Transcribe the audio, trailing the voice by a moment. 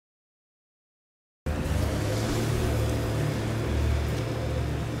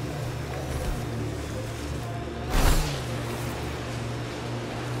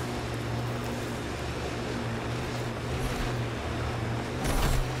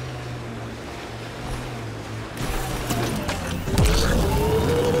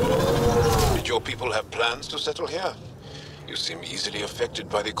people have plans to settle here? You seem easily affected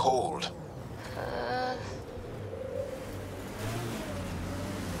by the cold.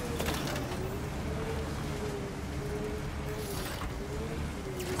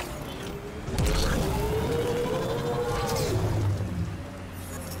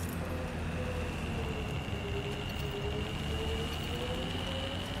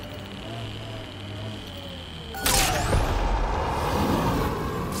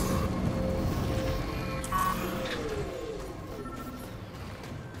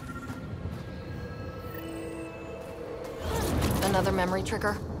 Another memory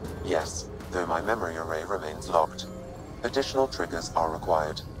trigger? Yes, though my memory array remains locked. Additional triggers are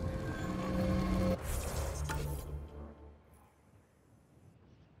required.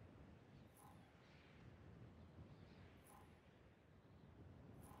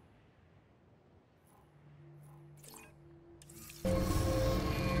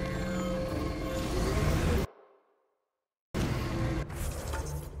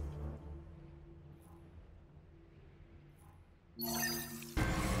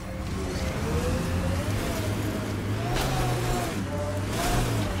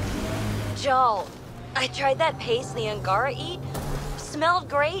 Joel, I tried that paste the Angara eat. Smelled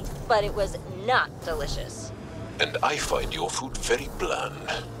great, but it was not delicious. And I find your food very bland.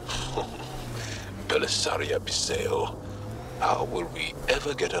 Belisaria Biseo, how will we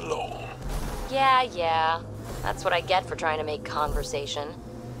ever get along? Yeah. That's what I get for trying to make conversation.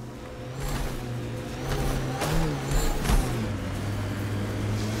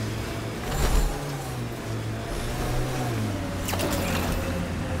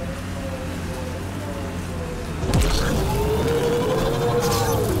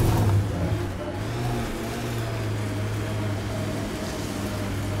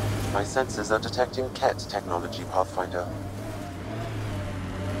 My sensors are detecting Ket technology, Pathfinder.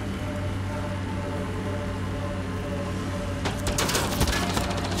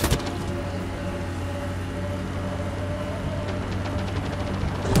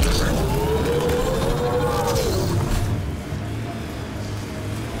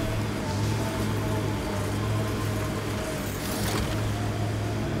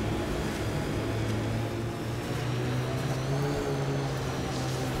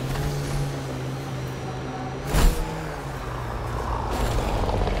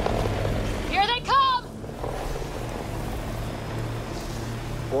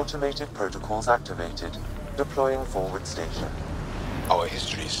 Automated protocols activated. Deploying forward station. Our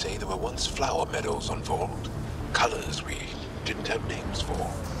histories say there were once flower meadows unfold. Colors we didn't have names for.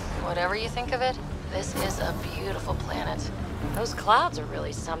 Whatever you think of it, this is a beautiful planet. Those clouds are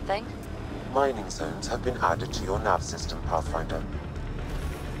really something. Mining zones have been added to your nav system, Pathfinder.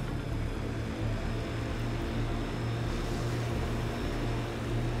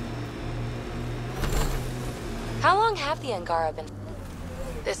 How long have the Angara been?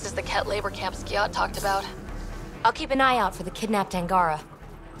 This is the Ket labor camp Skiot talked about. I'll keep an eye out for the kidnapped Angara.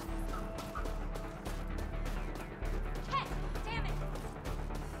 Ket, damn it!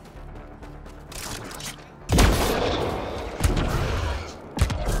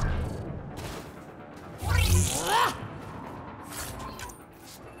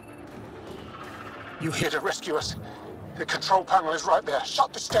 You here to rescue us? The control panel is right there.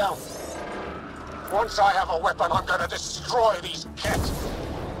 Shut this down. Once I have a weapon, I'm gonna destroy these Ket.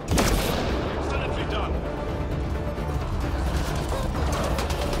 Excellently done.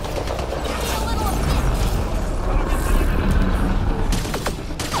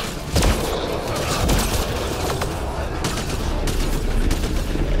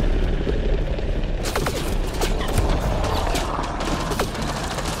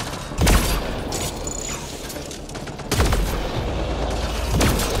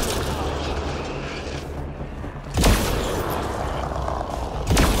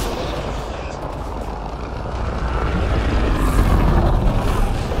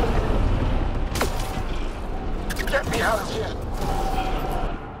 Get me out of here.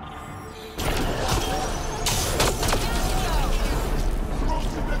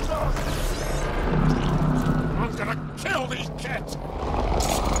 I'm gonna kill these Ket.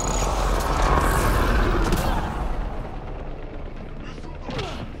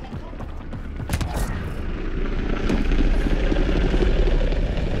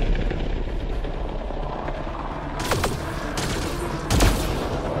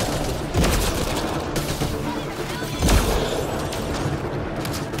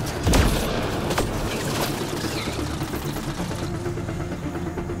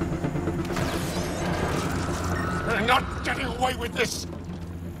 They're not getting away with this!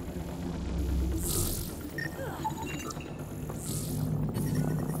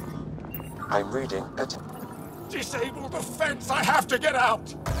 I'm reading it. Disable the fence! I have to get out!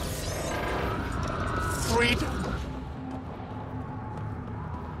 Freedom!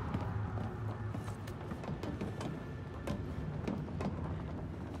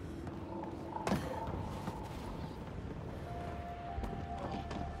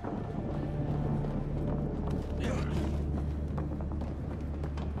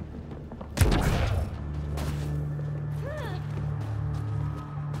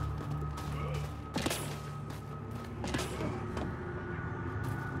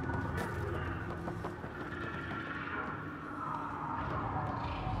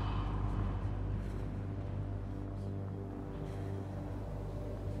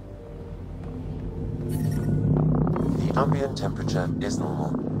 Ambient temperature is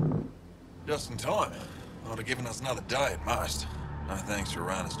normal. Just in time. Might have given us another day at most. No thanks for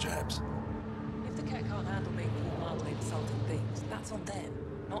Rana's jabs. If the Ket can't handle being called mildly insulting things, that's on them,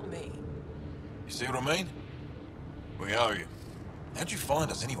 not me. You see what I mean? We owe you. How'd you find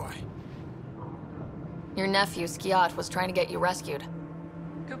us anyway? Your nephew, Skiat, was trying to get you rescued.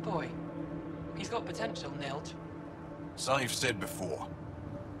 Good boy. He's got potential, Nilge. So you've said before.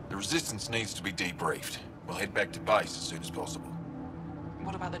 The Resistance needs to be debriefed. We'll head back to base as soon as possible.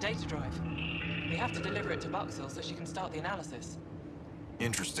 What about the data drive? We have to deliver it to Buxel so she can start the analysis.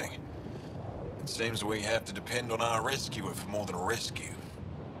 Interesting. It seems we have to depend on our rescuer for more than a rescue.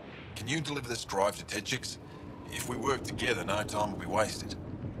 Can you deliver this drive to Techix? If we work together, no time will be wasted.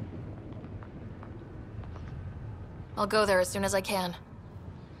 I'll go there as soon as I can.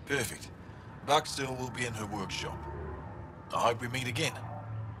 Perfect. Buxel will be in her workshop. I hope we meet again.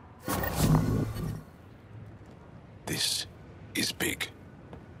 This is big.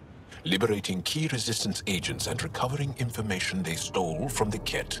 Liberating key Resistance agents and recovering information they stole from the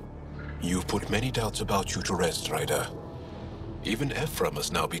Ket. You've put many doubts about you to rest, Ryder. Even Ephra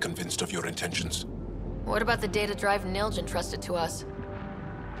must now be convinced of your intentions. What about the data drive Nilge entrusted to us?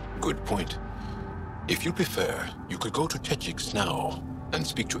 Good point. If you prefer, you could go to Techix now and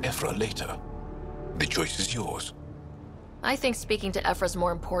speak to Ephra later. The choice is yours. I think speaking to Ephra's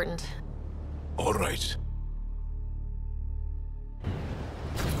more important. All right.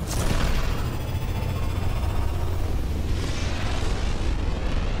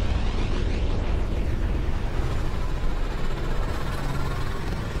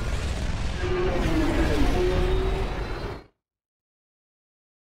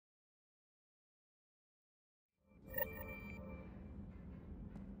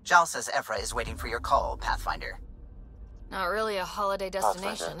 Jal says Ephra is waiting for your call, Pathfinder. Not really a holiday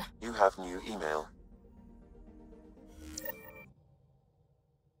destination. Pathfinder, you have new email.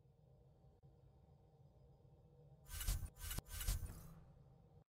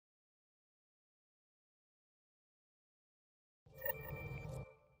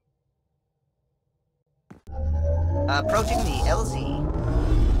 Approaching the LZ.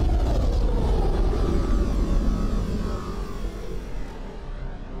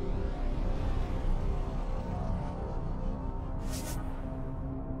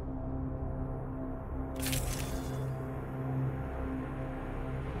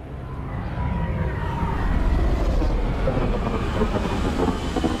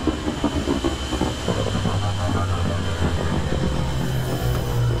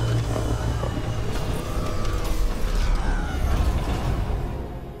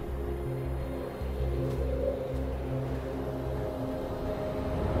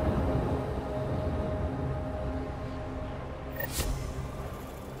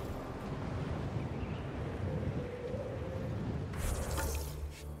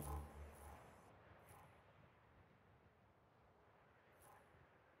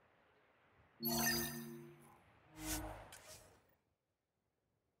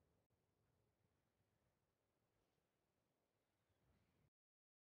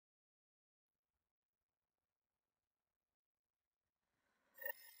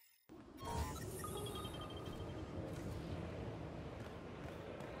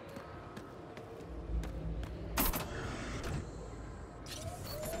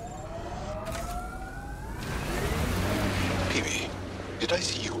 Did I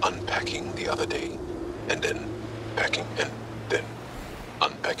see you unpacking the other day? And then packing and then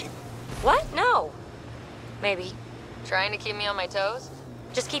unpacking? What? No. Maybe. Trying to keep me on my toes?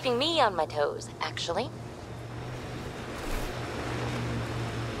 Just keeping me on my toes, actually.